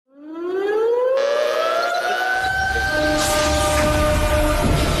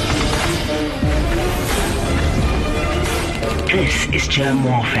This is Germ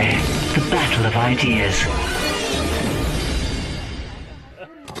Warfare, the battle of ideas.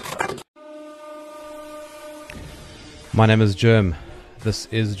 My name is Germ. This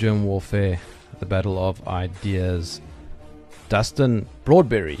is Germ Warfare, the battle of ideas. Dustin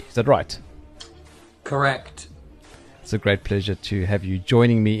Broadberry, is that right? Correct. It's a great pleasure to have you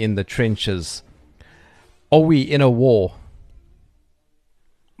joining me in the trenches. Are we in a war?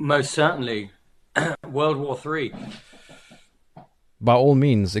 Most certainly. World War III. By all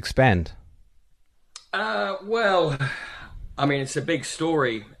means, expand. Well, I mean, it's a big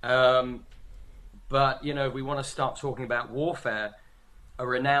story. But, you know, we want to start talking about warfare. A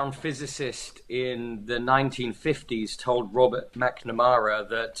renowned physicist in the 1950s told Robert McNamara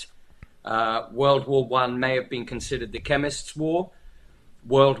that World War I may have been considered the chemists' war,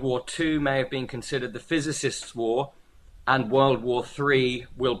 World War II may have been considered the physicists' war, and World War III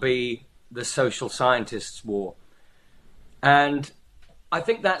will be the social scientists' war. And I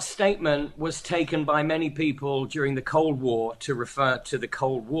think that statement was taken by many people during the Cold War to refer to the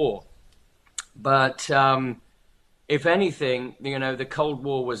Cold War. But if anything, you know, the Cold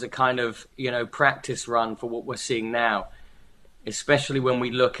War was a kind of, you know, practice run for what we're seeing now, especially when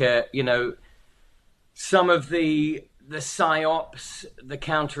we look at, you know, some of the psyops, the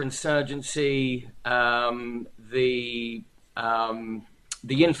counterinsurgency, the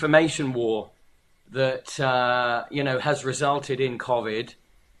information war that, you know, has resulted in COVID,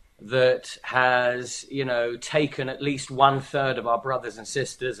 that has, you know, taken at least 1/3 of our brothers and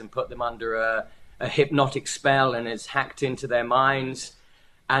sisters and put them under a hypnotic spell and has hacked into their minds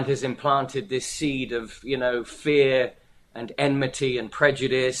and has implanted this seed of, you know, fear and enmity and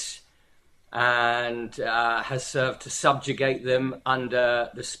prejudice, and has served to subjugate them under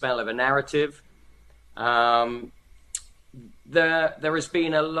the spell of a narrative. There has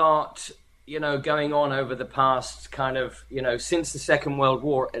been a lot, you know, going on over the past kind of, you know, since the Second World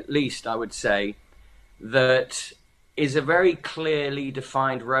War, at least, I would say, that is a very clearly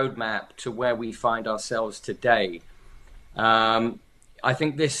defined roadmap to where we find ourselves today. I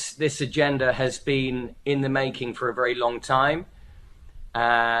think this agenda has been in the making for a very long time,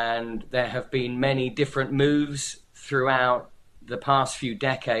 and there have been many different moves throughout the past few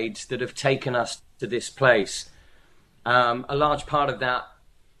decades that have taken us to this place. A large part of that,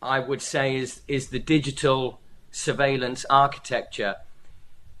 I would say, is the digital surveillance architecture,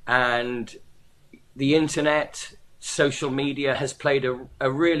 and the internet, social media has played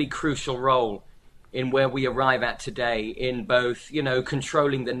a really crucial role in where we arrive at today, in both, you know,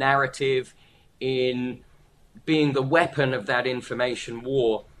 controlling the narrative, in being the weapon of that information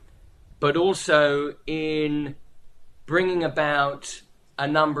war, but also in bringing about a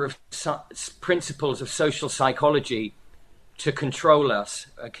number of principles of social psychology to control us,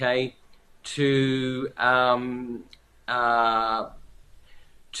 okay, to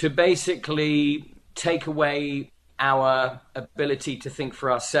basically take away our ability to think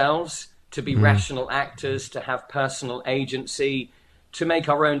for ourselves, to be rational actors, to have personal agency, to make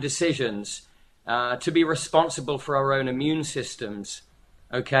our own decisions, to be responsible for our own immune systems.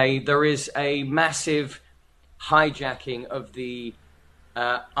 Okay, there is a massive hijacking of the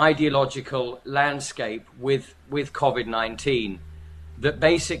ideological landscape with COVID-19 that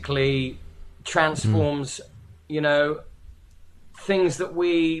basically transforms, you know, things that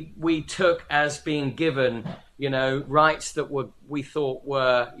we took as being given, you know, rights that we thought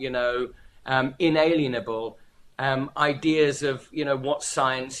were, you know, inalienable, ideas of, you know, what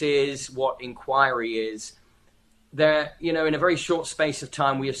science is, what inquiry is. There, you know, in a very short space of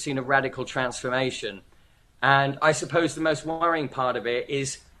time, we have seen a radical transformation. And I suppose the most worrying part of it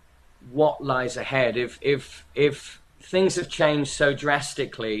is what lies ahead. If things have changed so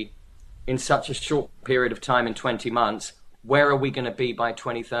drastically in such a short period of time, in 20 months, where are we going to be by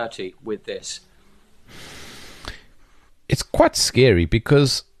 2030 with this? It's quite scary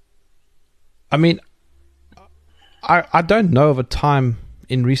because, I mean, I don't know of a time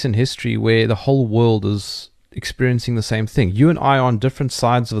in recent history where the whole world is experiencing the same thing. You and I are on different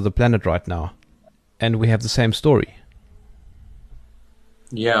sides of the planet right now, and we have the same story.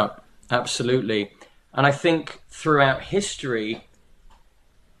 Yeah, absolutely. And I think throughout history,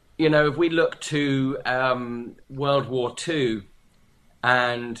 you know, if we look to World War II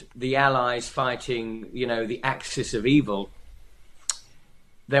and the Allies fighting, you know, the axis of evil,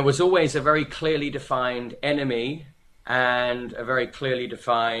 there was always a very clearly defined enemy and a very clearly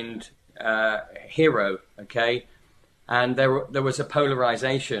defined hero, okay? And there was a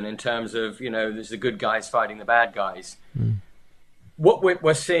polarization in terms of, you know, there's the good guys fighting the bad guys. What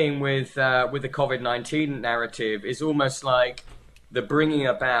we're seeing with the COVID-19 narrative is almost like the bringing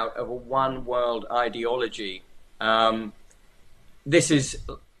about of a one world ideology. this is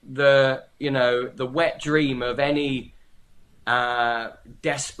the wet dream of any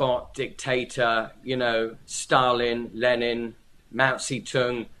despot, dictator, Stalin, Lenin, Mao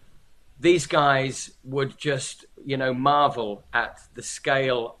Zedong. These guys would just, marvel at the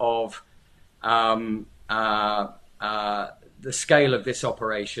scale of this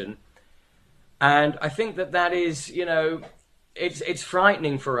operation. And I think that is, it's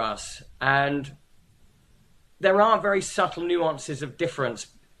frightening for us. And there are very subtle nuances of difference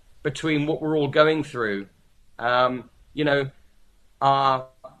between what we're all going through. Our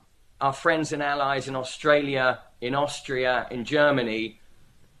friends and allies in Australia, in Austria, in Germany,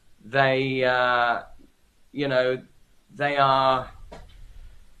 they are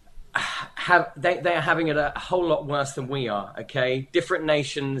having it a whole lot worse than we are. Okay, different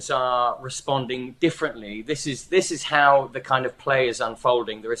nations are responding differently. This is how the kind of play is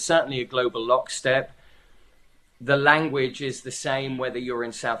unfolding. There is certainly a global lockstep. The language is the same whether you're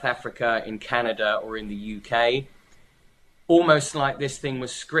in South Africa, in Canada, or in the UK. Almost like this thing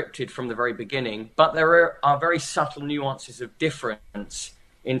was scripted from the very beginning. But there are very subtle nuances of difference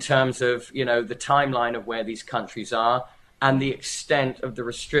in terms of, the timeline of where these countries are and the extent of the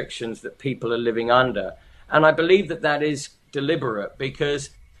restrictions that people are living under. And I believe that is deliberate,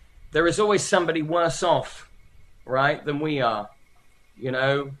 because there is always somebody worse off, right, than we are.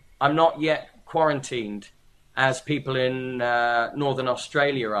 I'm not yet quarantined as people in Northern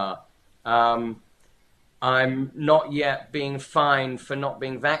Australia are. I'm not yet being fined for not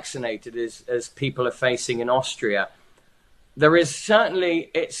being vaccinated as people are facing in Austria. There is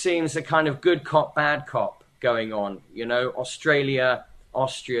certainly, it seems, a kind of good cop, bad cop going on. Australia,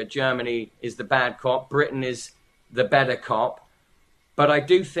 Austria, Germany is the bad cop. Britain is the better cop. But I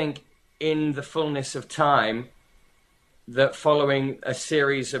do think in the fullness of time that following a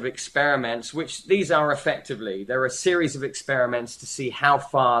series of experiments, which these are effectively, there are a series of experiments to see how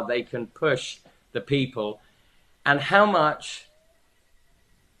far they can push the people and how much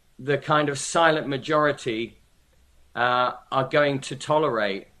the kind of silent majority are going to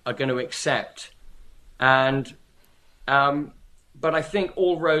tolerate, are going to accept. And but I think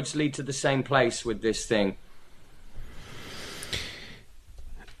all roads lead to the same place with this thing.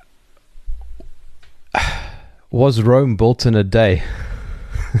 Was Rome built in a day?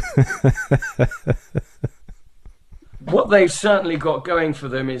 What they've certainly got going for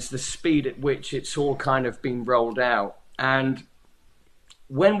them is the speed at which it's all kind of been rolled out. And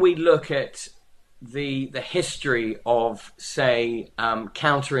when we look at the history of, say,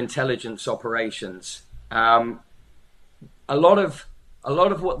 counterintelligence operations, a lot of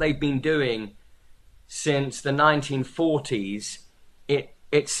what they've been doing since the 1940s,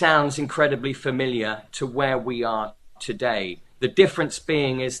 it sounds incredibly familiar to where we are today. The difference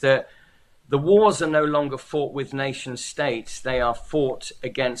being is that the wars are no longer fought with nation states. They are fought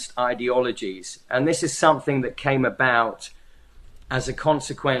against ideologies. And this is something that came about as a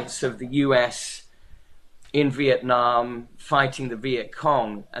consequence of the US in Vietnam fighting the Viet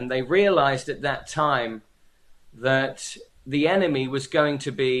Cong. And they realized at that time that the enemy was going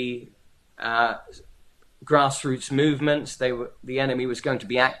to be grassroots movements. The enemy was going to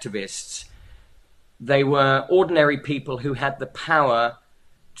be activists. They were ordinary people who had the power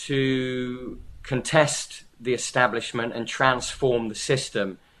to contest the establishment and transform the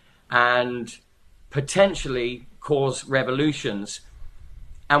system and potentially cause revolutions.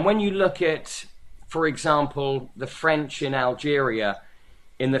 And when you look at, for example, the French in Algeria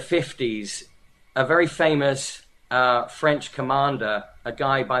in the 50s, a very famous French commander, a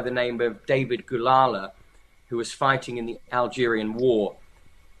guy by the name of David Gulala, who was fighting in the Algerian War,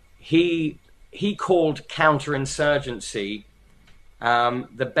 he called counterinsurgency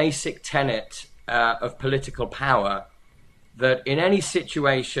the basic tenet of political power, that in any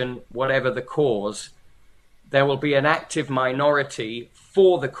situation, whatever the cause, there will be an active minority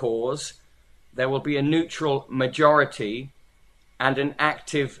for the cause, there will be a neutral majority, and an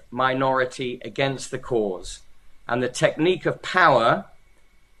active minority against the cause. And the technique of power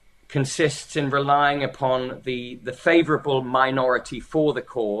consists in relying upon the favorable minority for the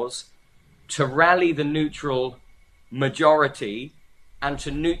cause to rally the neutral majority and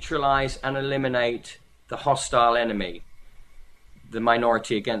to neutralize and eliminate the hostile enemy, the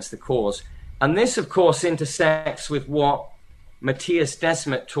minority against the cause. And this, of course, intersects with what Matthias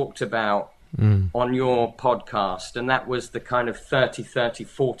Desmet talked about on your podcast, and that was the kind of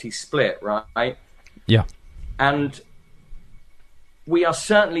 30-30-40 split, right? Yeah. And we are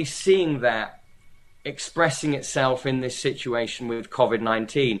certainly seeing that expressing itself in this situation with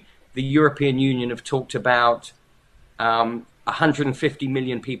COVID-19. The European Union have talked about 150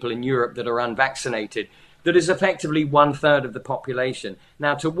 million people in Europe that are unvaccinated. that is effectively 1/3 of the population.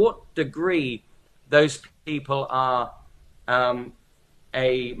 Now, to what degree those people are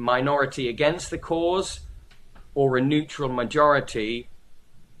a minority against the cause or a neutral majority,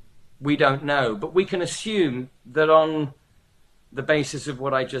 we don't know. But we can assume that on the basis of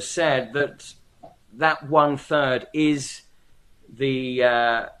what I just said, that 1/3 is the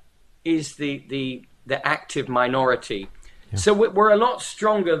active minority. Yeah. So we're a lot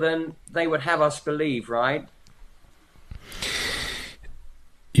stronger than they would have us believe, right?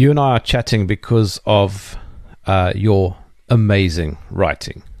 You and I are chatting because of your amazing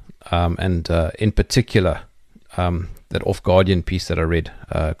writing, and in particular, that Off Guardian piece that I read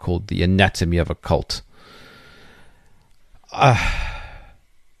called "The Anatomy of a Cult."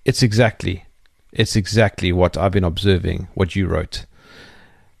 It's exactly what I've been observing. What you wrote.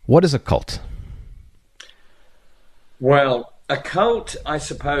 What is a cult? Well, a cult, I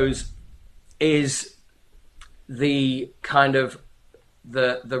suppose, is the kind of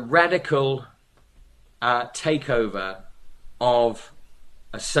the radical takeover of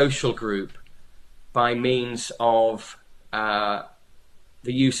a social group by means of the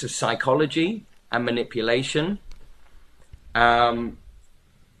use of psychology and manipulation.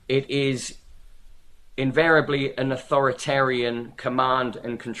 It is invariably an authoritarian command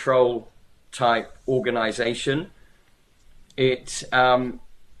and control type organization. It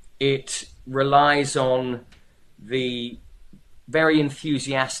relies on the very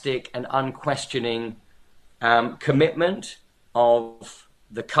enthusiastic and unquestioning commitment of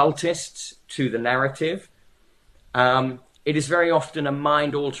the cultists to the narrative. It is very often a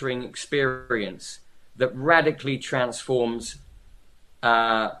mind-altering experience that radically transforms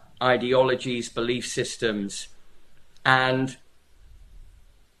ideologies, belief systems. And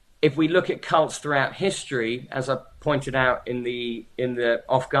if we look at cults throughout history, as I pointed out in the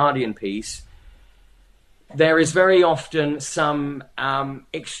Off Guardian piece, there is very often some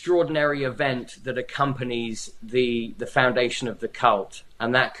extraordinary event that accompanies the foundation of the cult.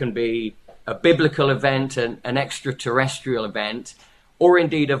 And that can be a biblical event, an extraterrestrial event, or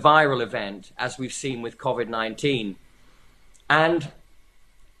indeed a viral event, as we've seen with COVID-19. And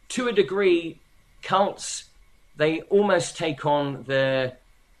to a degree, cults, they almost take on the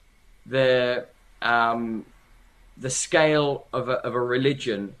scale of a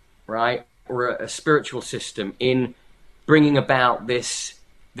religion, right? Or a spiritual system in bringing about this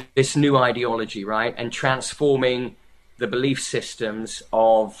new ideology, right? And transforming the belief systems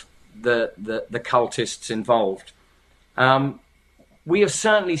of the cultists involved. We have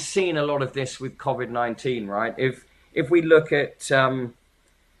certainly seen a lot of this with COVID-19, right? If we look at,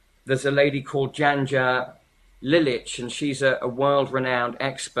 there's a lady called Janja Lilic, and she's a world-renowned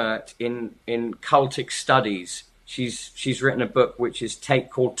expert in cultic studies. She's written a book which is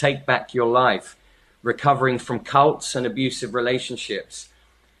called Take Back Your Life, Recovering from Cults and Abusive Relationships.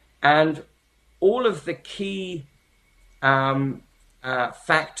 And all of the key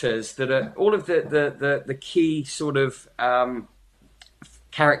factors that are, all of the key sort of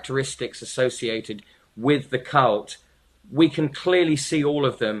characteristics associated with the cult, we can clearly see all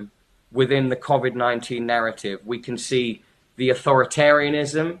of them within the COVID-19 narrative. We can see the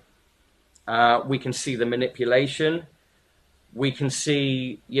authoritarianism, we can see the manipulation, we can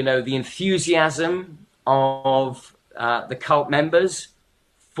see, the enthusiasm of the cult members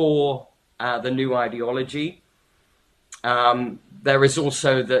for the new ideology. There is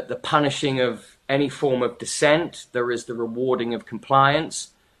also the punishing of any form of dissent. There is the rewarding of compliance.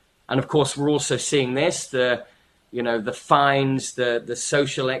 And of course, we're also seeing this, the fines, the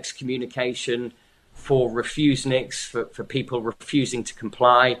social excommunication for refuseniks, for people refusing to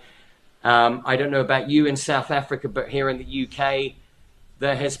comply. I don't know about you in South Africa, but here in the UK,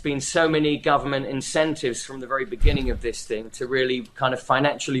 there has been so many government incentives from the very beginning of this thing to really kind of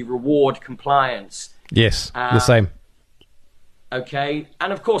financially reward compliance. Yes, the same. Okay.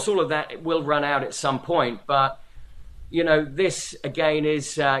 And of course, all of that will run out at some point. But, this again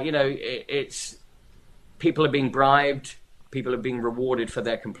is, it's people are being bribed. People are being rewarded for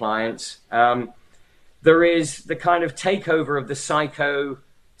their compliance. There is the kind of takeover of the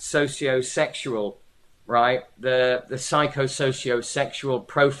psychosociosexual, right? The psychosociosexual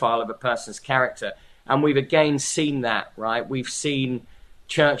profile of a person's character. And we've again seen that, right? We've seen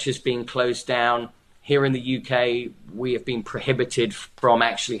churches being closed down. Here in the UK, we have been prohibited from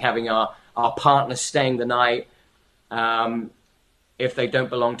actually having our partners staying the night if they don't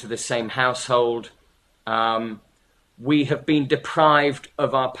belong to the same household. We have been deprived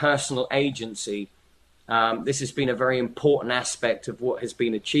of our personal agency. This has been a very important aspect of what has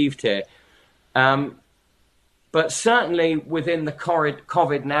been achieved here. But certainly within the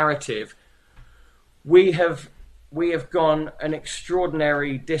COVID narrative, we have gone an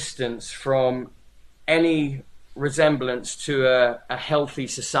extraordinary distance from any resemblance to a healthy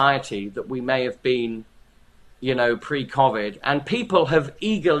society that we may have been, pre-COVID, and people have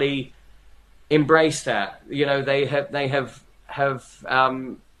eagerly embraced that. They have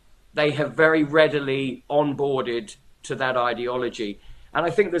very readily onboarded to that ideology, and I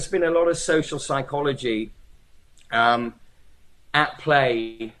think there's been a lot of social psychology at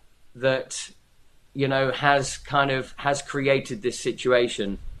play that has created this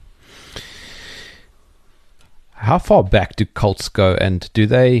situation. How far back do cults go, and do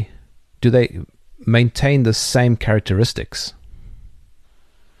they maintain the same characteristics?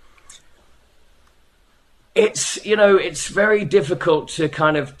 It's very difficult to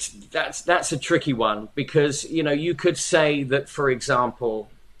that's a tricky one, because you could say that, for example,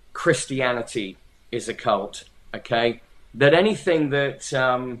 Christianity is a cult, okay? That anything that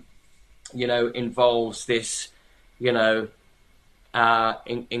involves this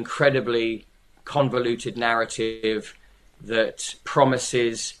incredibly convoluted narrative that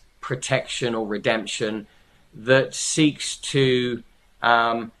promises protection or redemption, that seeks to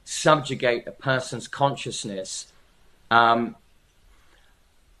subjugate a person's consciousness. The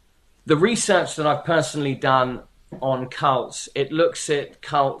research that I've personally done on cults, it looks at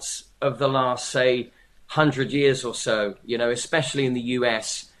cults of the last, say, 100 years or so, especially in the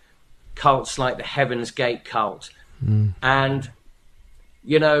US, cults like the Heaven's Gate cult. And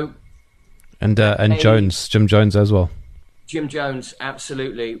Jim Jones as well. Jim Jones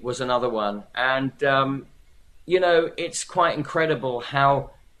absolutely was another one. And it's quite incredible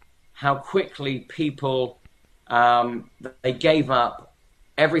how quickly people they gave up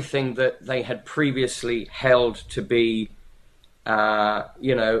everything that they had previously held to be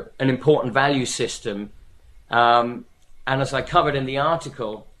an important value system. And as I covered in the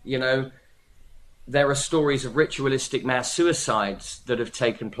article, there are stories of ritualistic mass suicides that have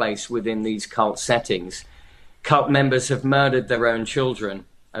taken place within these cult settings. Cult members have murdered their own children,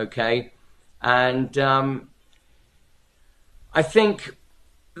 okay? And I think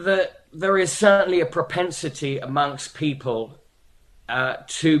that there is certainly a propensity amongst people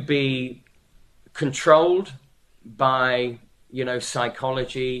to be controlled by,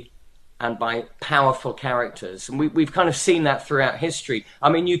 psychology and by powerful characters. And we've kind of seen that throughout history. I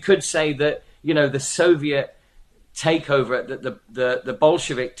mean, you could say that, the Soviet takeover, the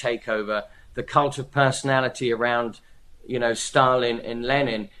Bolshevik takeover, the cult of personality around, Stalin and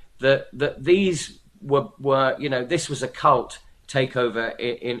Lenin, that these were this was a cult takeover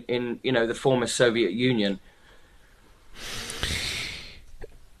in the former Soviet Union.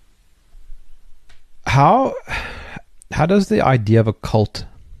 How does the idea of a cult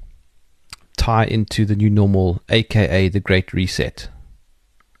tie into the new normal, aka the Great Reset?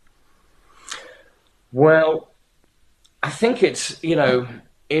 Well, I think it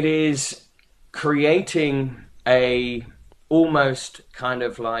is creating a almost kind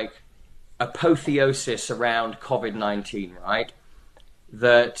of like apotheosis around COVID-19, right?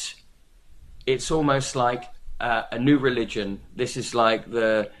 That it's almost like a new religion. This is like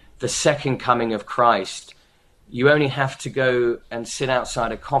the second coming of Christ. You only have to go and sit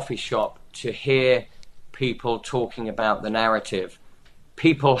outside a coffee shop to hear people talking about the narrative.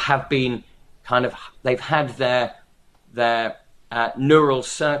 People have been they've had their neural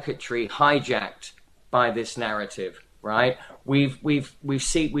circuitry hijacked by this narrative, right? We're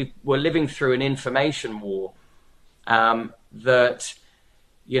living through an information war that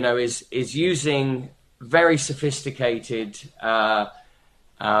is using very sophisticated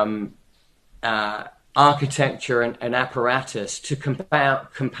architecture and apparatus to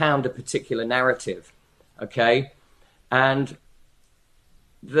compound a particular narrative, okay? And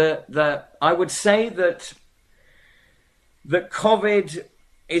I would say that COVID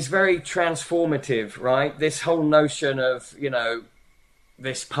is very transformative, right? This whole notion of,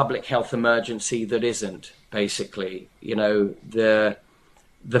 this public health emergency that isn't, basically, the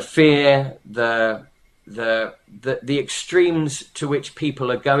fear, the extremes to which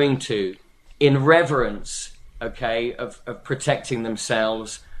people are going to in reverence, okay, of protecting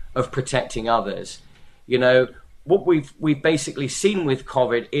themselves, of protecting others. What we've basically seen with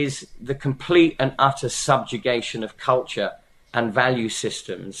COVID is the complete and utter subjugation of culture and value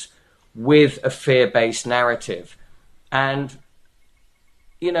systems with a fear-based narrative. And,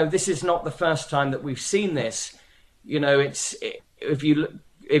 this is not the first time that we've seen this. If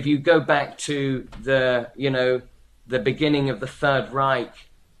you go back to the beginning of the Third Reich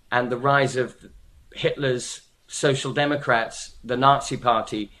and the rise of Hitler's Social Democrats, the Nazi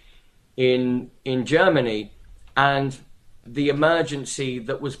Party in Germany, and the emergency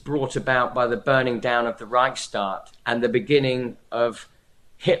that was brought about by the burning down of the Reichstag and the beginning of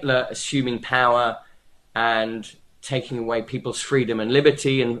Hitler assuming power and taking away people's freedom and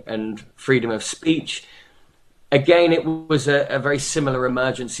liberty and freedom of speech. Again, it was a very similar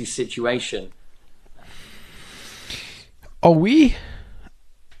emergency situation. Are we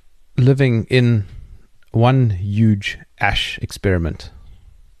living in one huge Asch experiment?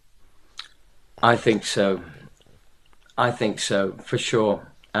 I think so. I think so, for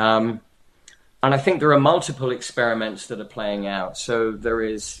sure. And I think there are multiple experiments that are playing out. So there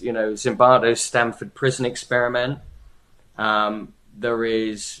is, Zimbardo's Stanford Prison experiment. There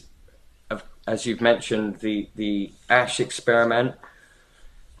is, as you've mentioned, the Asch experiment.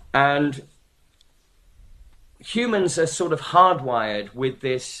 And humans are sort of hardwired with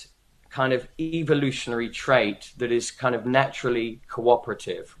this kind of evolutionary trait that is kind of naturally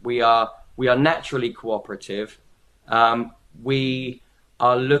cooperative. We are naturally cooperative. We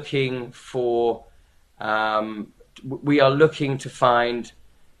are looking to find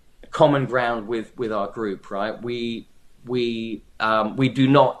common ground with our group, right? We do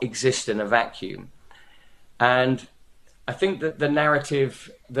not exist in a vacuum. And I think that the narrative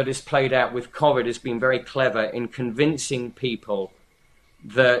that is played out with COVID has been very clever in convincing people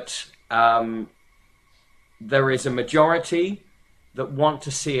that there is a majority that want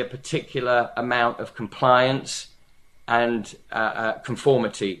to see a particular amount of compliance and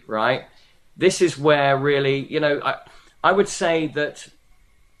conformity, right? This is where really, I would say that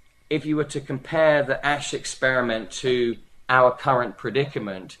if you were to compare the Asch experiment to our current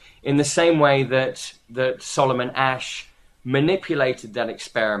predicament, in the same way that Solomon Asch manipulated that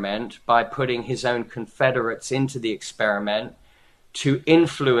experiment by putting his own confederates into the experiment to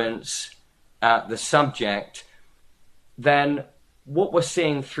influence the subject, then what we're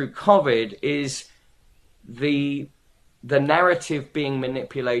seeing through COVID is the narrative being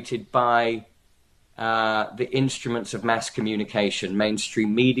manipulated by the instruments of mass communication.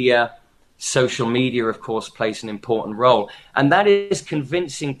 Mainstream media, social media, of course, plays an important role. And that is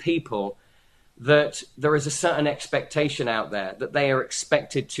convincing people that there is a certain expectation out there, that they are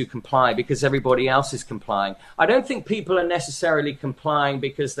expected to comply because everybody else is complying. I don't think people are necessarily complying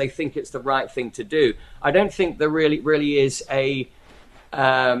because they think it's the right thing to do. I don't think there really is a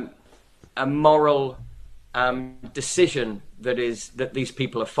moral decision that these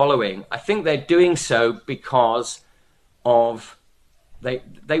people are following. I think they're doing so because of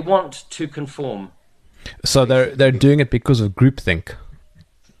they want to conform. So they're doing it because of groupthink.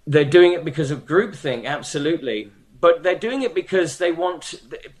 They're doing it because of groupthink, absolutely. But they're doing it because they're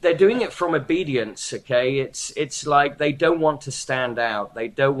doing it from obedience, okay? It's like they don't want to stand out. They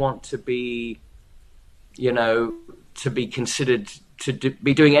don't want to be, to be considered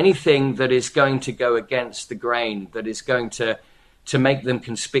be doing anything that is going to go against the grain, that is going to make them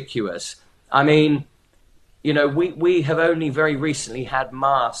conspicuous. I mean, we have only very recently had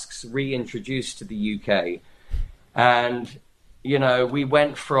masks reintroduced to the UK. And we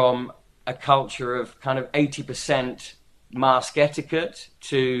went from a culture of kind of 80% mask etiquette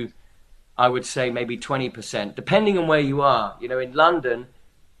to, I would say, maybe 20%, depending on where you are. In London,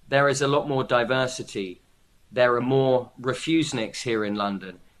 there is a lot more diversity. There are more refuseniks here in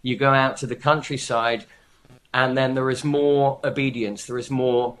London. You go out to the countryside, and then there is more obedience. There is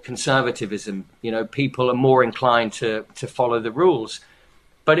more conservatism. People are more inclined to follow the rules.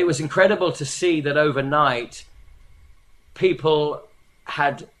 But it was incredible to see that overnight, people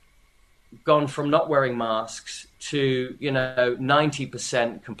had gone from not wearing masks to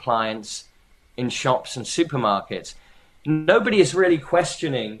 90% compliance in shops and supermarkets. Nobody is really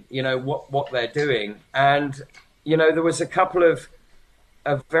questioning what they're doing. And there was a couple of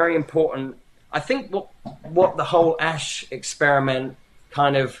very important, I think what the whole Asch experiment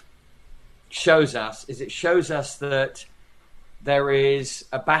kind of shows us is it shows us that there is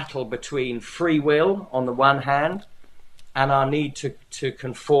a battle between free will on the one hand and our need to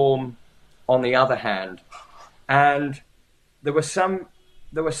conform on the other hand. And there were some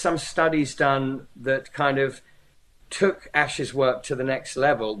studies done that kind of took Asch's work to the next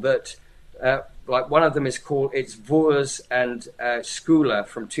level. That like one of them is called Voers and Schooler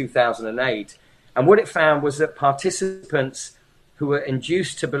from 2008, and what it found was that participants who were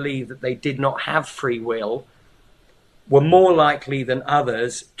induced to believe that they did not have free will were more likely than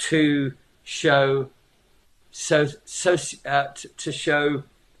others to show to show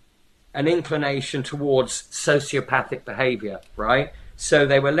an inclination towards sociopathic behavior, right? So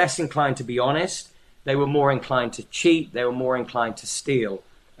they were less inclined to be honest, they were more inclined to cheat, they were more inclined to steal,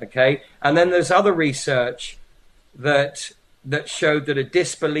 okay? And then there's other research that showed that a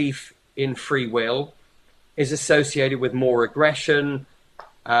disbelief in free will is associated with more aggression,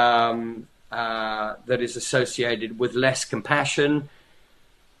 that is associated with less compassion.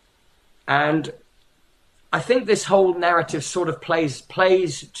 And I think this whole narrative sort of plays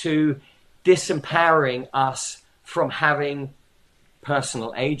to disempowering us from having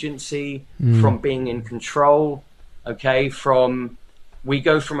personal agency, from being in control, okay? We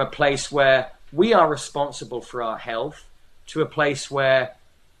go from a place where we are responsible for our health to a place where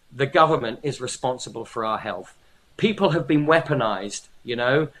the government is responsible for our health. People have been weaponized, you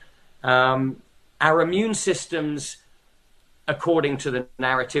know. Our immune systems, according to the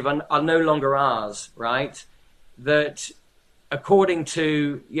narrative, are no longer ours, right? That according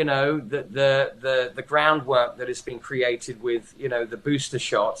to, you know, the groundwork that has been created with, you know, the booster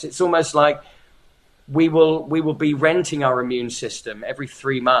shots, it's almost like we will be renting our immune system every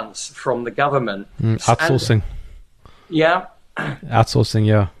 3 months from the government. Outsourcing. Yeah. Outsourcing,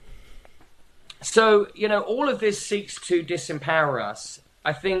 yeah. So, you know, all of this seeks to disempower us.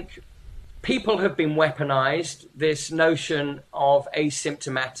 I think people have been weaponized, this notion of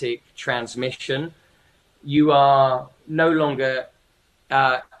asymptomatic transmission. You are no longer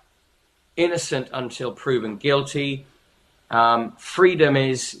innocent until proven guilty. Freedom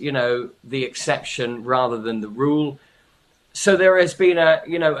is, you know, the exception rather than the rule. So there has been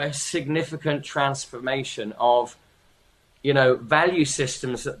a significant transformation of, you know, value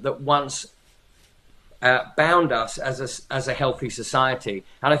systems that once bound us as a healthy society.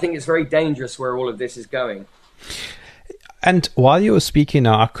 And I think it's very dangerous where all of this is going. And while you were speaking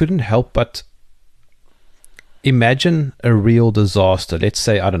now, I couldn't help but imagine a real disaster. Let's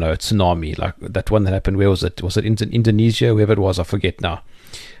say, I don't know, a tsunami, like that one that happened. Where was it? Was it in Indonesia? Wherever it was, I forget now.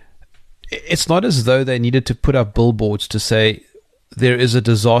 It's not as though they needed to put up billboards to say there is a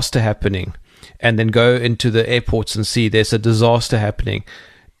disaster happening and then go into the airports and see there's a disaster happening.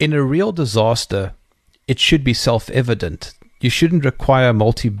 In a real disaster, it should be self-evident. You shouldn't require a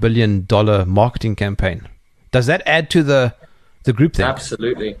multi-billion-dollar marketing campaign. Does that add to the groupthink?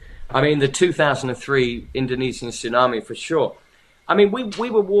 Absolutely. I mean, the 2003 Indonesian tsunami for sure. I mean, we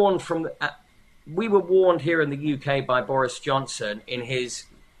were warned here in the UK by Boris Johnson in his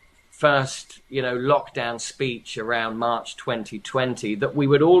first, you know, lockdown speech around March 2020 that we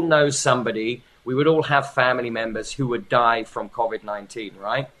would all know somebody, we would all have family members who would die from COVID-19,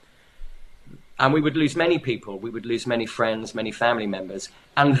 right? And we would lose many people. We would lose many friends, many family members.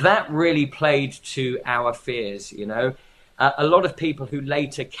 And that really played to our fears, you know. A lot of people who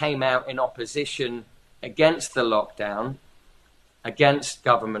later came out in opposition against the lockdown, against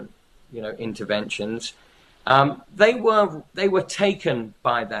government, you know, interventions, they were taken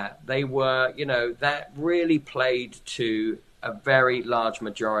by that. They were, you know, that really played to a very large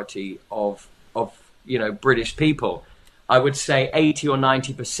majority of you know, British people. I would say 80 or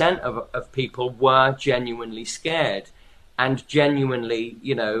 90% of people were genuinely scared and genuinely,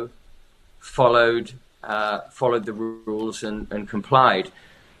 you know, followed the rules and complied.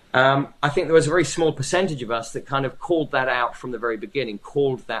 I think there was a very small percentage of us that kind of called that out from the very beginning,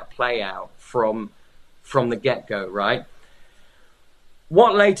 called that play out from the get-go, right?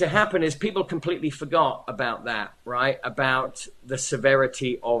 What later happened is people completely forgot about that, right? About the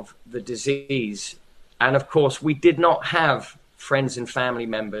severity of the disease. And of course, we did not have friends and family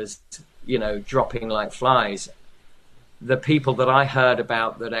members, you know, dropping like flies. The people that I heard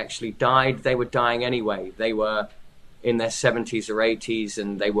about that actually died, they were dying anyway. They were in their 70s or 80s,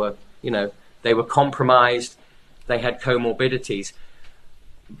 and they were, you know, they were compromised. They had comorbidities.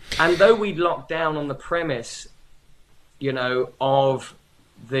 And though we locked down on the premise, you know, of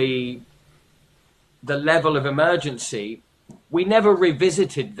the level of emergency, we never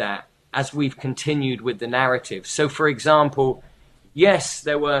revisited that as we've continued with the narrative. So, for example, yes,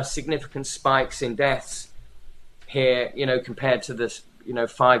 there were significant spikes in deaths here, you know, compared to this, you know,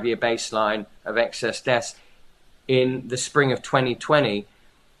 5-year baseline of excess deaths in the spring of 2020.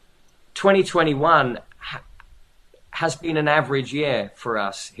 2021 has been an average year for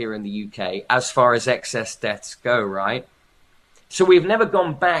us here in the UK as far as excess deaths go, right? So we've never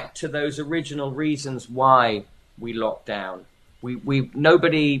gone back to those original reasons why we locked down.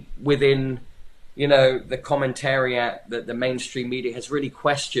 Nobody within, you know, the commentariat, the mainstream media has really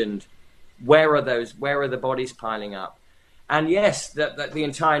questioned where are the bodies piling up. And yes, that the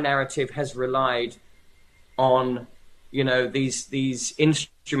entire narrative has relied on, you know, these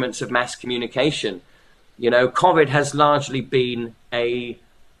instruments of mass communication. You know, COVID has largely been a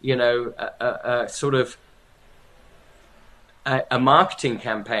sort of a marketing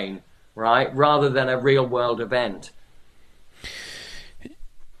campaign, right, rather than a real world event.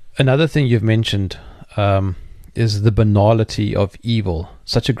 Another thing you've mentioned is the banality of evil.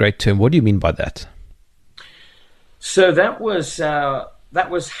 Such a great term. What do you mean by that? So that was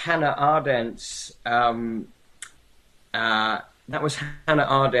Hannah Ardent's that was Hannah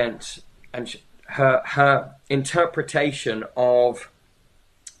Arendt and her interpretation of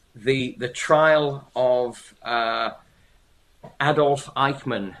the trial of Adolf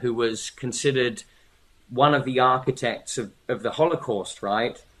Eichmann, who was considered one of the architects of the Holocaust,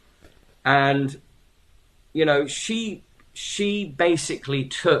 right? And you know, she basically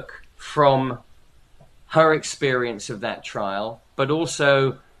took from her experience of that trial, but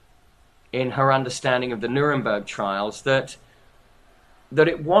also in her understanding of the Nuremberg trials, that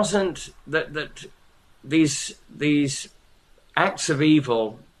it wasn't that these acts of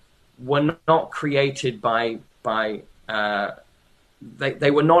evil were not created by they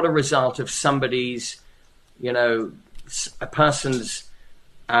were not a result of somebody's, you know, a person's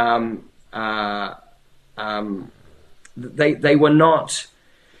they were not,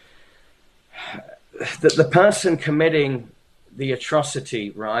 that the person committing the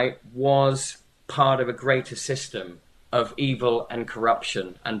atrocity, right, was part of a greater system of evil and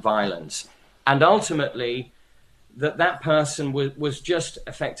corruption and violence. And ultimately, that person was just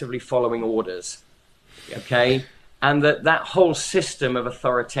effectively following orders, okay? And that whole system of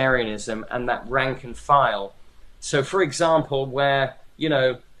authoritarianism and that rank and file. So, for example, where, you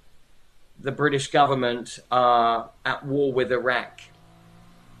know, the British government are at war with Iraq,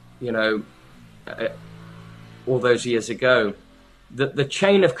 you know, all those years ago, the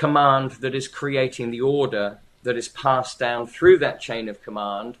chain of command that is creating the order that is passed down through that chain of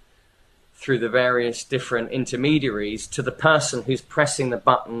command, through the various different intermediaries, to the person who's pressing the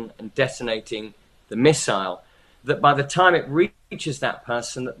button and detonating the missile, that by the time it reaches that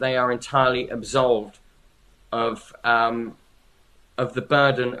person, that they are entirely absolved of the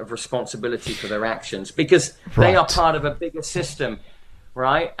burden of responsibility for their actions, because they are part of a bigger system,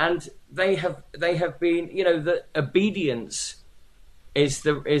 right? And they have been, you know, the obedience is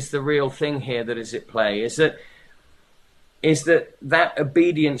the real thing here that is at play. Is that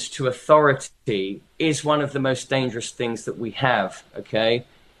obedience to authority is one of the most dangerous things that we have. Okay,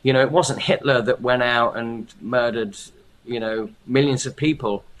 you know, it wasn't Hitler that went out and murdered, you know, millions of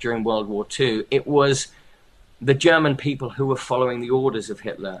people during World War II. It was the German people who were following the orders of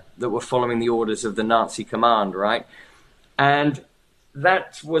Hitler, that were following the orders of the Nazi command, right? And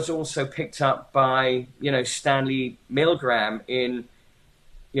that was also picked up by, you know, Stanley Milgram in,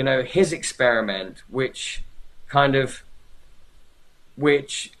 you know, his experiment, which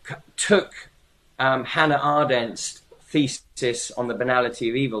took Hannah Ardent's thesis on the banality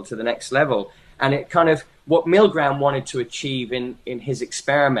of evil to the next level. And it kind of, what Milgram wanted to achieve in his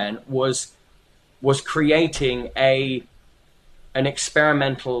experiment was creating an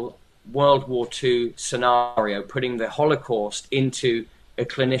experimental World War II scenario, putting the Holocaust into a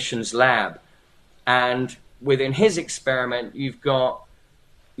clinician's lab. And within his experiment, you've got,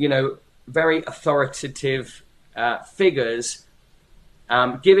 you know, very authoritative figures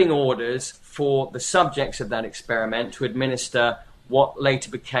giving orders for the subjects of that experiment to administer what later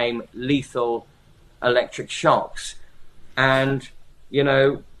became lethal electric shocks. And, you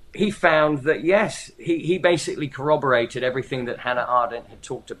know, he found that, yes, he basically corroborated everything that Hannah Arendt had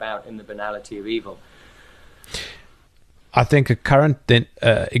talked about in The Banality of Evil. I think a current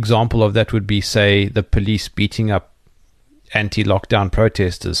example of that would be, say, the police beating up anti-lockdown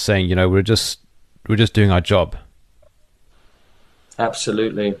protesters, saying, you know, we're just doing our job.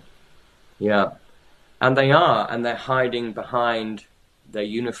 Absolutely. Yeah. And they are, and they're hiding behind their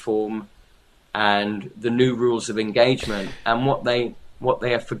uniform and the new rules of engagement. And what they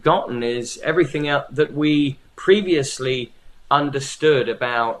have forgotten is everything else that we previously understood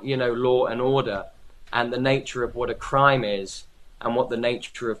about, you know, law and order and the nature of what a crime is and what the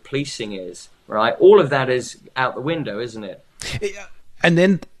nature of policing is, right? All of that is out the window, isn't it? And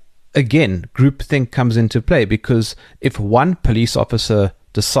then again, groupthink comes into play, because if one police officer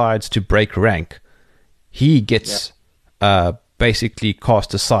decides to break rank, he gets basically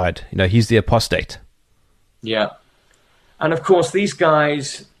cast aside. You know, he's the apostate. Yeah. And of course, these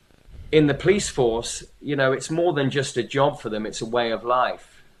guys in the police force, you know, it's more than just a job for them. It's a way of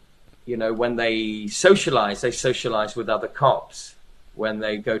life. You know, when they socialize with other cops. When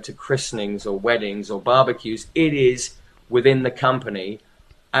they go to christenings or weddings or barbecues, it is within the company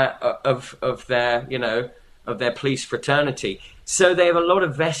of their, you know, of their police fraternity. So they have a lot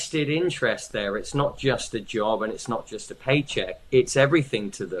of vested interest there. It's not just a job and it's not just a paycheck. It's everything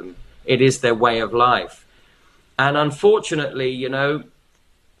to them. It is their way of life. And unfortunately, you know,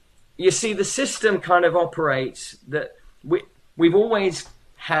 you see, the system kind of operates that we've always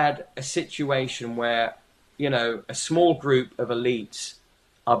had a situation where, you know, a small group of elites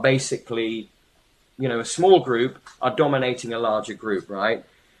are basically a small group are dominating a larger group, right?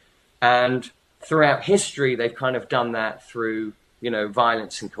 And throughout history, they've kind of done that through,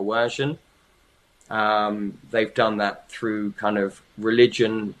 violence and coercion. They've done that through kind of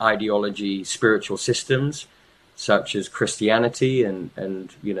religion, ideology, spiritual systems, such as Christianity and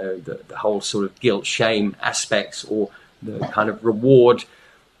the whole sort of guilt, shame aspects, or the kind of reward,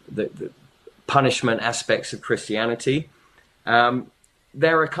 the punishment aspects of Christianity.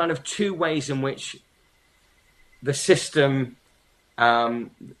 There are kind of two ways in which the system,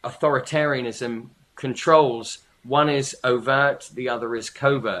 authoritarianism, controls. One is overt, the other is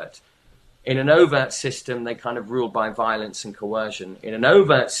covert. In an overt system, they kind of rule by violence and coercion. In an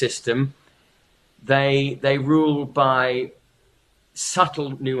overt system, they rule by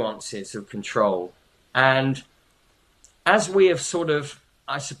subtle nuances of control. And as we have sort of,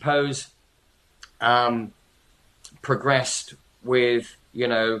 I suppose, progressed with,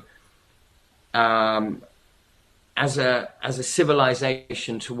 as a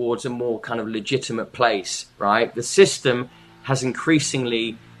civilization towards a more kind of legitimate place, right? The system has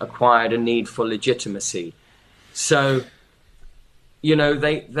increasingly acquired a need for legitimacy. So,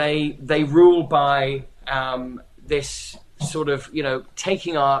 they rule by this sort of,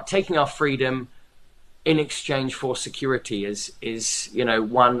 taking our freedom in exchange for security is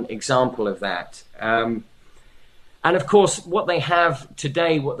one example of that. And of course, what they have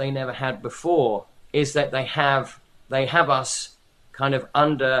today, what they never had before, is that they have us kind of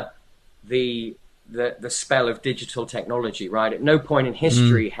under the spell of digital technology, right? At no point in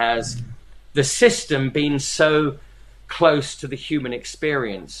history has the system been so close to the human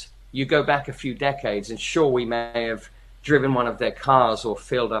experience. You go back a few decades, and sure, we may have driven one of their cars or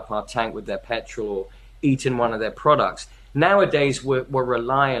filled up our tank with their petrol or eaten one of their products. Nowadays, we're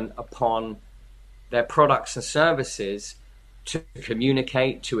reliant upon their products and services to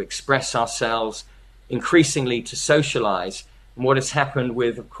communicate, to express ourselves, increasingly to socialize. And what has happened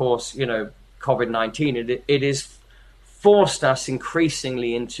with, of course, COVID-19, it has forced us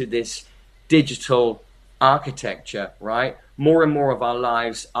increasingly into this digital architecture, right? More and more of our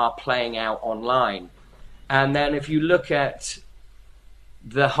lives are playing out online. And then if you look at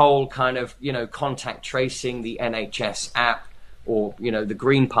the whole kind of, contact tracing, the NHS app, or, the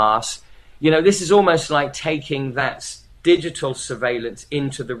Green Pass, this is almost like taking that digital surveillance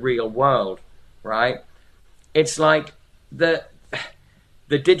into the real world, right? It's like the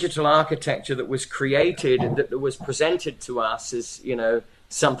digital architecture that was created, that was presented to us as,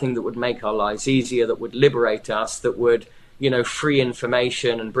 something that would make our lives easier, that would liberate us, that would, free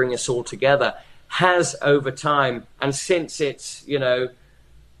information and bring us all together, has over time, and since it's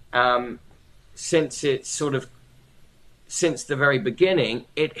since the very beginning,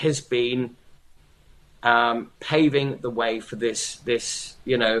 it has been paving the way for this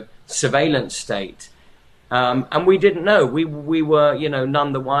surveillance state. And we didn't know. We were,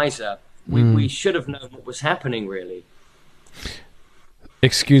 none the wiser. We should have known what was happening, really.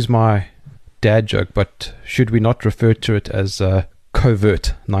 Excuse my dad joke, but should we not refer to it as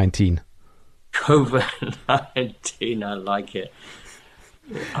COVID-19? COVID-19, I like it.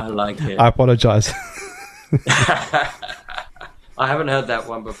 I apologize. I haven't heard that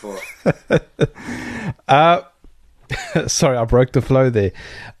one before. Sorry, I broke the flow there.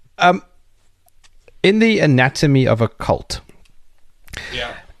 In the anatomy of a cult,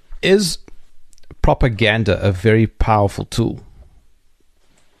 is propaganda a very powerful tool?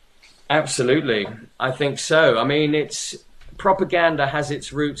 Absolutely. I think so. I mean, propaganda has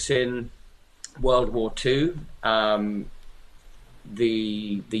its roots in World War II.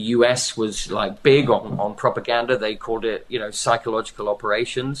 The US was like big on propaganda. They called it, psychological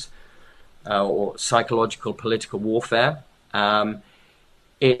operations or psychological political warfare.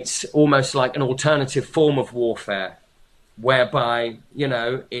 It's almost like an alternative form of warfare, whereby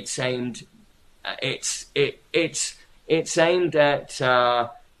it's aimed at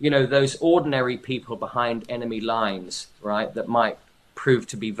those ordinary people behind enemy lines, right? That might prove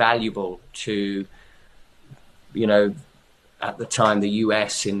to be valuable to at the time the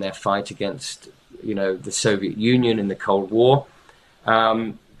US in their fight against the Soviet Union in the Cold War.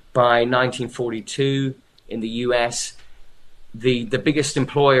 By 1942 in the US, the biggest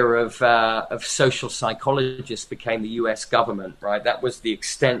employer of social psychologists became the US government, right? That was the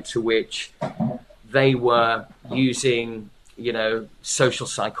extent to which they were using, social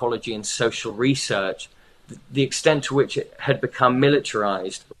psychology and social research, the extent to which it had become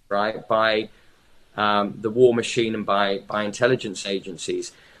militarized, right, by the war machine and by intelligence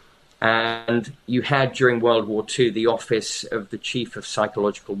agencies. And you had during World War II the Office of the Chief of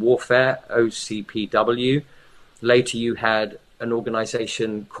Psychological Warfare, OCPW. Later you had an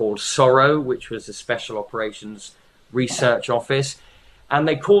organization called SORO, which was a Special Operations Research Office. And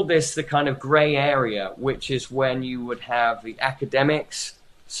they called this the kind of gray area, which is when you would have the academics,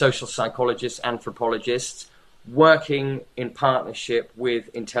 social psychologists, anthropologists working in partnership with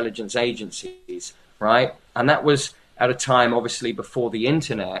intelligence agencies, right? And that was at a time, obviously, before the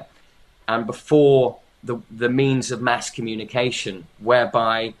internet and before the means of mass communication,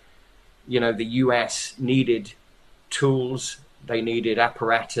 whereby, you know, the US needed tools, they needed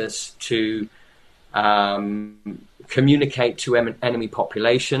apparatus to communicate to enemy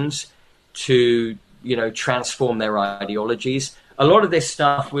populations, to, you know, transform their ideologies. A lot of this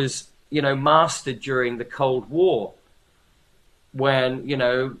stuff was, you know, mastered during the Cold War, when, you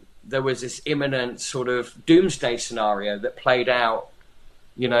know, there was this imminent sort of doomsday scenario that played out,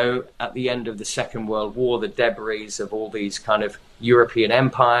 you know, at the end of the Second World War, the debris of all these kind of European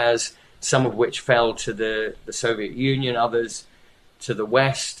empires, some of which fell to the Soviet Union, others to the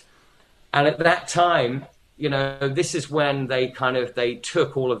West. And at that time, you know, this is when they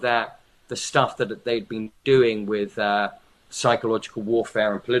took all of that, the stuff that they'd been doing with psychological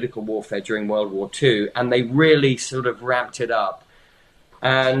warfare and political warfare during World War II, and they really sort of ramped it up.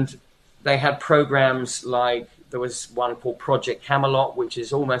 And they had programs like, there was one called Project Camelot, which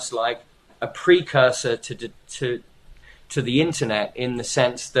is almost like a precursor to the internet, in the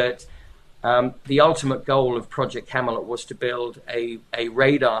sense that the ultimate goal of Project Camelot was to build a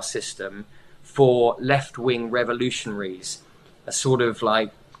radar system for left-wing revolutionaries, a sort of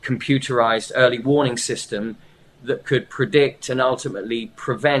like computerized early warning system that could predict and ultimately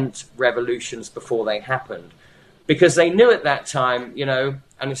prevent revolutions before they happened. Because they knew at that time, you know,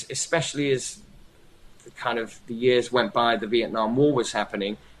 and especially as the years went by, the Vietnam War was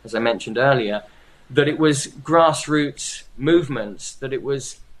happening, as I mentioned earlier, that it was grassroots movements, that it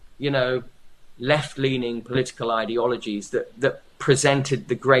was, you know, left-leaning political ideologies that presented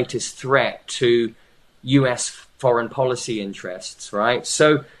the greatest threat to US foreign policy interests, right?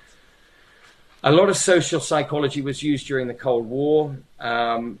 So a lot of social psychology was used during the Cold War,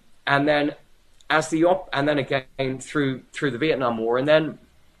 and then again through the Vietnam War, and then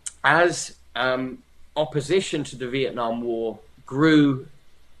as opposition to the Vietnam War grew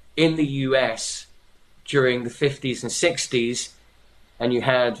in the US during the 50s and 60s, and you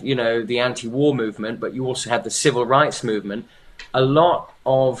had, you know, the anti-war movement, but you also had the civil rights movement, a lot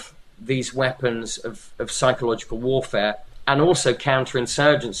of these weapons of psychological warfare and also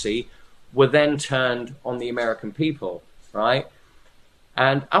counterinsurgency were then turned on the American people, right?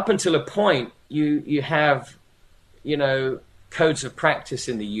 And up until a point, you have, you know, codes of practice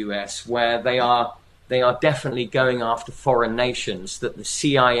in the US where they are definitely going after foreign nations, that the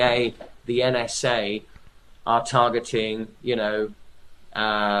CIA, the NSA are targeting, you know,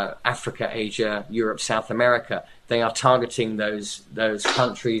 Africa, Asia, Europe, South America. They are targeting those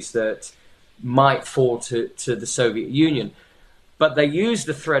countries that might fall to the Soviet Union. But they use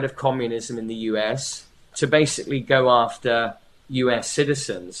the threat of communism in the US to basically go after US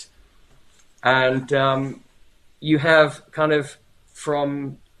citizens. And you have kind of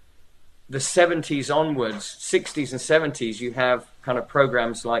from the 70s onwards, 60s and 70s, you have kind of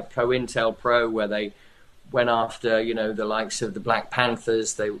programs like COINTELPRO, where they went after, you know, the likes of the Black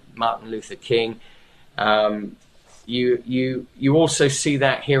Panthers, Martin Luther King. You also see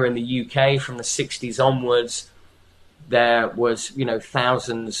that here in the UK from the 60s onwards. There was, you know,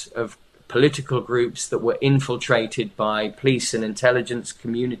 thousands of political groups that were infiltrated by police and intelligence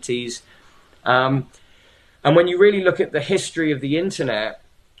communities. And when you really look at the history of the internet,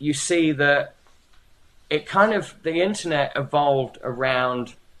 you see that the internet evolved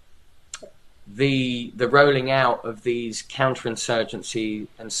around the rolling out of these counterinsurgency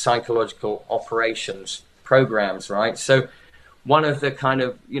and psychological operations programs, right? So one of the kind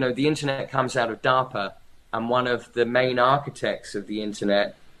of, you know, the internet comes out of DARPA, and one of the main architects of the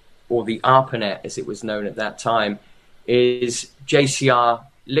internet, or the ARPANET as it was known at that time, is JCR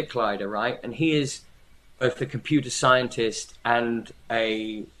Licklider, right? And he is both a computer scientist and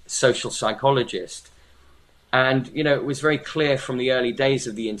a social psychologist. And, you know, it was very clear from the early days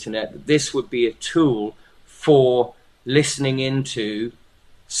of the internet that this would be a tool for listening into,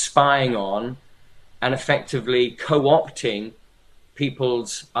 spying on, and effectively co-opting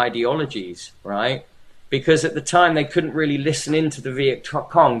people's ideologies, right? Because at the time they couldn't really listen into the Viet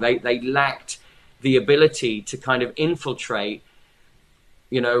Cong. They lacked the ability to kind of infiltrate,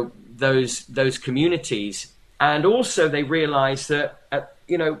 you know, those communities. And also they realized that,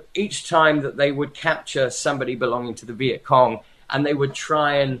 you know, each time that they would capture somebody belonging to the Viet Cong and they would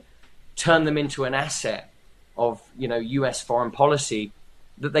try and turn them into an asset of, you know, US foreign policy,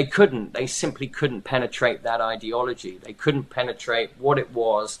 that they couldn't. They simply couldn't penetrate that ideology. They couldn't penetrate what it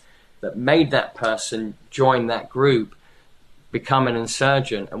was that made that person join that group, become an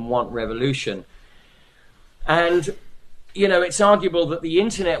insurgent, and want revolution. And, you know, it's arguable that the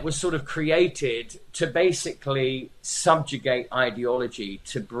internet was sort of created to basically subjugate ideology,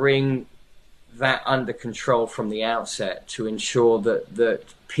 to bring that under control from the outset, to ensure that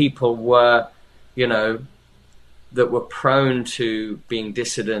people were, you know, that were prone to being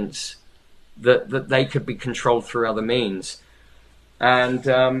dissidents, that they could be controlled through other means.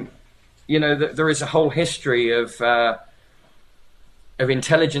 And, you know, there is a whole history of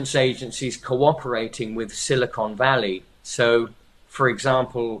intelligence agencies cooperating with Silicon Valley. So, for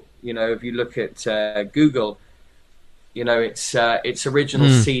example, you know, if you look at Google, you know, its original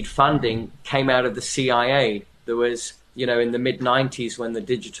seed funding came out of the CIA. There was, you know, in the mid-90s when the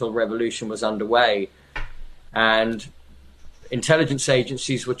digital revolution was underway, and intelligence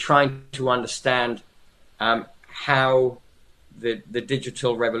agencies were trying to understand how the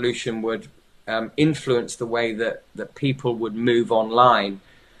digital revolution would influence the way that people would move online.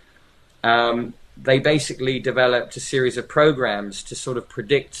 They basically developed a series of programs to sort of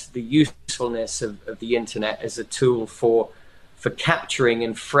predict the usefulness of the internet as a tool for capturing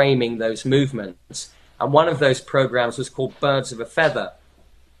and framing those movements. And one of those programs was called Birds of a Feather.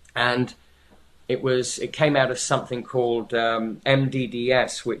 And it came out of something called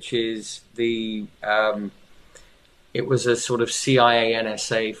MDDS, which is it was a sort of CIA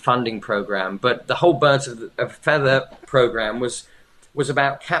NSA funding program. But the whole Birds of a Feather program was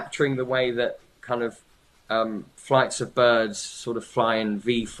about capturing the way that kind of flights of birds sort of fly in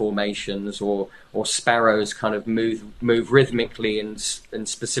V formations, or sparrows kind of move rhythmically in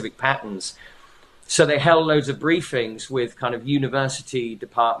specific patterns. So they held loads of briefings with kind of university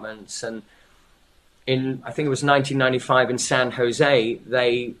departments, and in, I think it was 1995 in San Jose,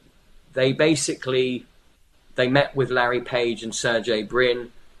 they basically met with Larry Page and Sergey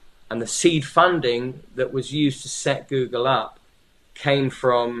Brin, and the seed funding that was used to set Google up came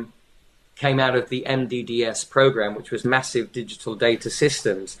out of the MDDS program, which was Massive Digital Data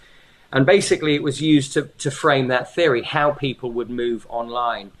Systems. And basically it was used to frame that theory, how people would move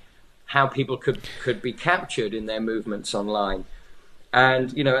online, how people could be captured in their movements online.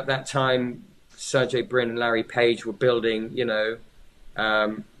 And, you know, at that time, Sergey Brin and Larry Page were building, you know,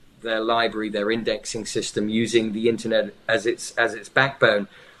 their library, their indexing system, using the internet as its backbone.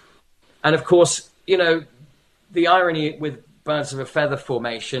 And of course, you know, the irony with Birds of a Feather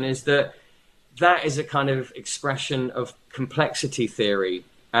formation is that is a kind of expression of complexity theory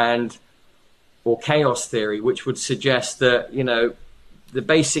or chaos theory, which would suggest that, you know, the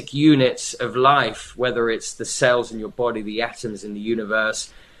basic units of life, whether it's the cells in your body, the atoms in the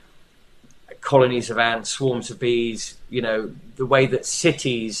universe, colonies of ants, swarms of bees, you know, the way that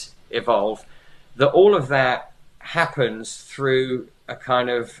cities evolve, that all of that happens through a kind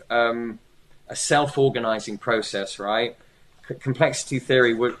of a self-organizing process, right? Complexity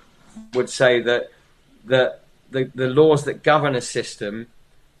theory would say that the laws that govern a system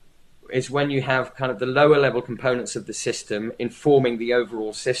is when you have kind of the lower level components of the system informing the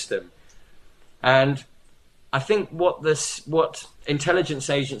overall system. And I think what intelligence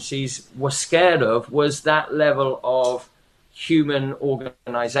agencies were scared of was that level of human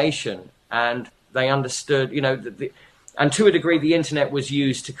organization. And they understood, you know, and to a degree, the internet was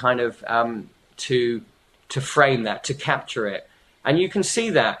used to kind of to frame that, to capture it. And you can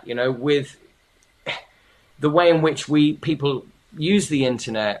see that, you know, with the way in which people use the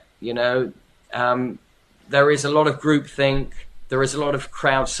internet. You know, there is a lot of groupthink, there is a lot of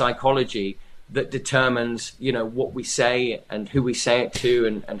crowd psychology that determines, you know, what we say and who we say it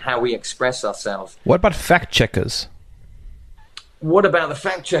to and how we express ourselves. What about fact checkers? What about the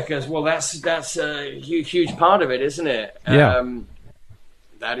fact checkers? Well, that's a huge part of it, isn't it? Yeah.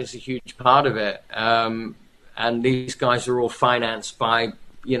 That is a huge part of it. And these guys are all financed by,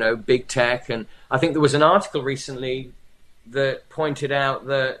 you know, big tech. And I think there was an article recently that pointed out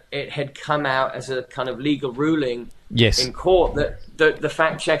that it had come out as a kind of legal ruling in court that the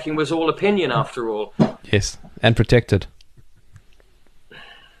fact checking was all opinion after all. Yes, and protected.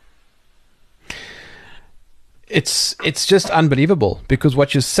 It's just unbelievable, because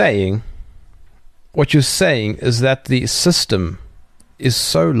what you're saying is that the system is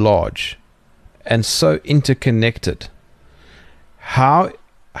so large and so interconnected. How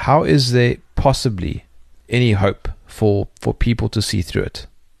is there possibly any hope for people to see through it?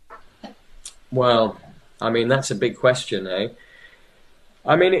 Well, I mean, that's a big question, eh?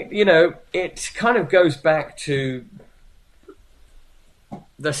 I mean, it kind of goes back to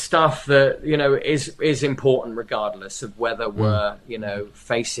the stuff that, you know, is important regardless of whether we're, you know,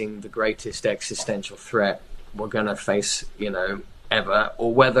 facing the greatest existential threat we're going to face, you know, ever,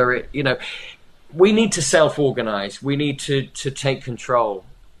 or whether it, you know, we need to self-organize. We need to take control.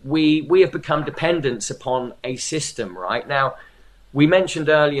 We have become dependents upon a system, right? Now, we mentioned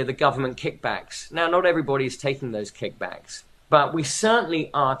earlier the government kickbacks. Now, not everybody is taking those kickbacks, but we certainly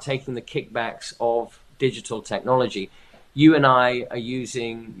are taking the kickbacks of digital technology. You and I are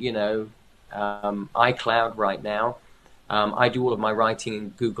using, you know, iCloud right now. I do all of my writing in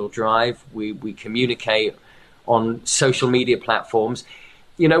Google Drive. We communicate on social media platforms.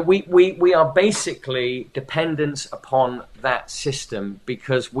 You know, we are basically dependents upon that system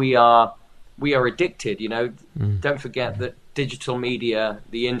because we are addicted. You know, don't forget that digital media,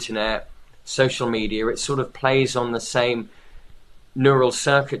 the internet, social media, it sort of plays on the same neural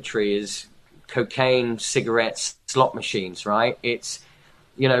circuitry as cocaine, cigarettes, slot machines, right? It's,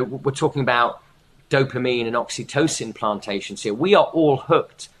 you know, we're talking about dopamine and oxytocin plantations here. We are all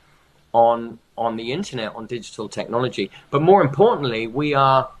hooked on the internet, on digital technology. But more importantly, we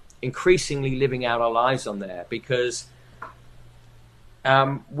are increasingly living out our lives on there because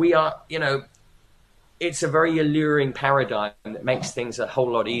we are, you know, it's a very alluring paradigm that makes things a whole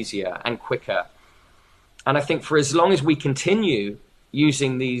lot easier and quicker. And I think for as long as we continue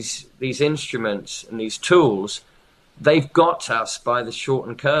using these instruments and these tools, they've got us by the short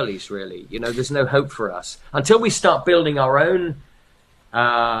and curlies, really. You know, there's no hope for us. Until we start building our own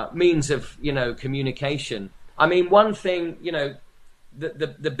means of, you know, communication. I mean, one thing, you know,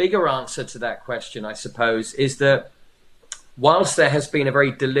 the bigger answer to that question, I suppose, is that whilst there has been a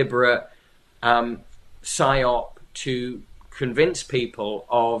very deliberate psyop to convince people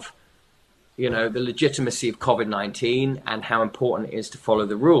of, you know, the legitimacy of COVID-19 and how important it is to follow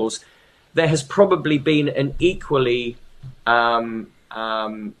the rules, there has probably been an equally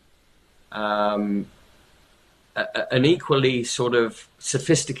sort of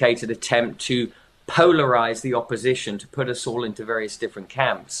sophisticated attempt to polarize the opposition, to put us all into various different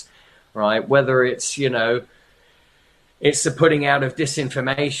camps, right? Whether it's, you know, it's the putting out of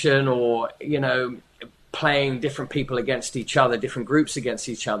disinformation or, you know, playing different people against each other, different groups against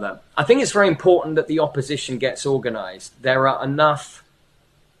each other. I think it's very important that the opposition gets organized. There are enough,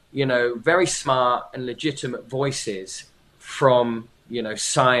 you know, very smart and legitimate voices from, you know,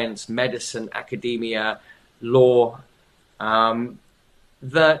 science, medicine, academia, law,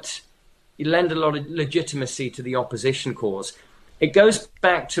 that lend a lot of legitimacy to the opposition cause. It goes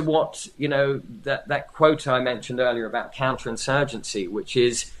back to what, you know, that quote I mentioned earlier about counterinsurgency, which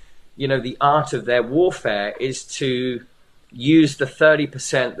is, you know, the art of their warfare is to use the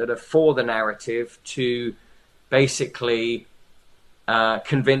 30% that are for the narrative to basically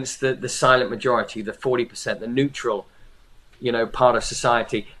convince the silent majority, the 40%, the neutral, you know, part of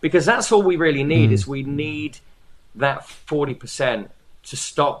society. Because that's all we really need, is we need that 40% to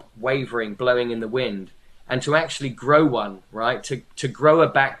stop wavering, blowing in the wind, and to actually grow one, right? To grow a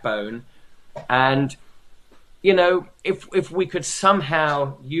backbone. And, you know, if we could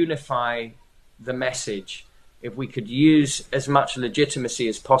somehow unify the message, if we could use as much legitimacy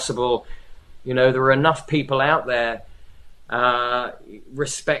as possible, you know, there are enough people out there,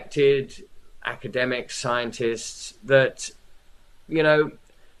 respected academics, scientists, that, you know,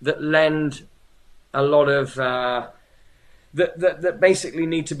 that lend a lot of, that basically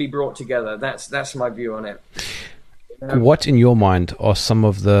need to be brought together. That's my view on it. What, in your mind, are some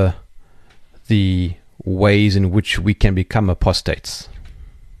of the ways in which we can become apostates?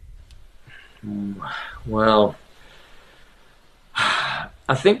 Well,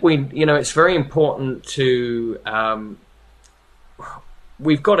 I think it's very important to,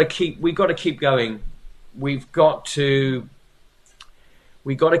 we've got to keep going. We've got to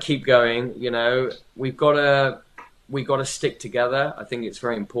keep going. You know, we've got to stick together. I think it's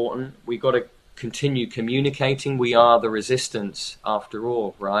very important. We've got to continue communicating. We are the resistance, after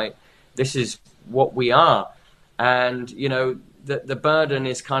all, right? This is what we are. And, you know, the burden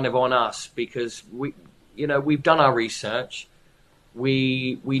is kind of on us because we've done our research.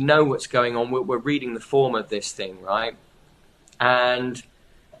 We know what's going on. We're reading the form of this thing, right? And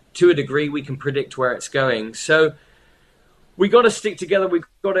to a degree, we can predict where it's going. So we got to stick together. We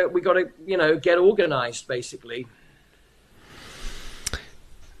got to, you know, get organized, basically.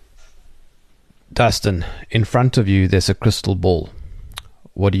 Dustin, in front of you, there's a crystal ball.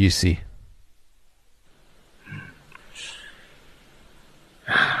 What do you see?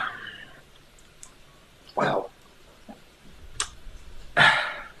 Well,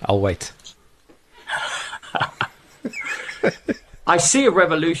 I'll wait. I see a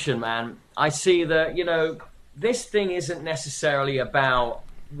revolution, man. I see that, you know, this thing isn't necessarily about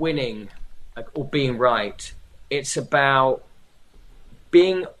winning or being right. It's about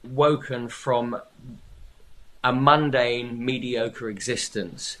being woken from a mundane, mediocre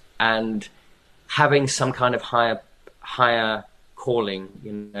existence and having some kind of higher calling,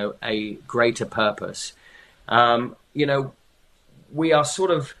 a greater purpose. We are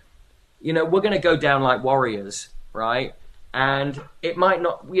sort of, we're going to go down like warriors, right? And it might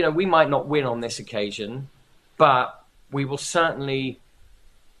not, we might not win on this occasion, but we will certainly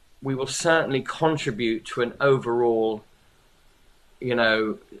contribute to an overall,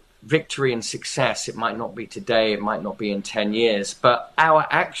 victory and success. It might not be today, it might not be in 10 years, but our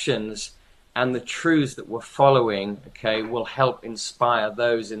actions and the truths that we're following, will help inspire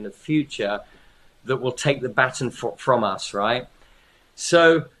those in the future that will take the baton from us, right?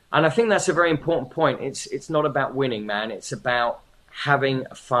 So, and I think that's a very important point. It's not about winning, man. It's about having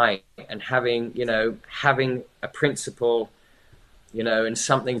a fight and having a principle, and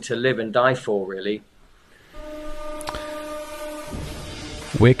something to live and die for, really.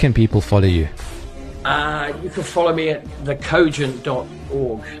 Where can people follow you? You can follow me at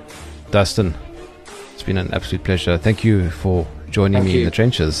thecogent.org. Dustin, it's been an absolute pleasure. Thank you for joining me in the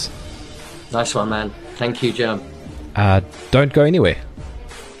trenches. Nice one, man. Thank you, Germ. Don't go anywhere.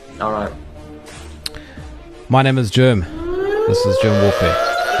 All right. My name is Germ. This is Germ Warfare,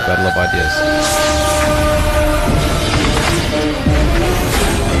 the Battle of Ideas.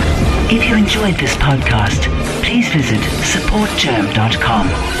 If you enjoyed this podcast, please visit supportgerm.com.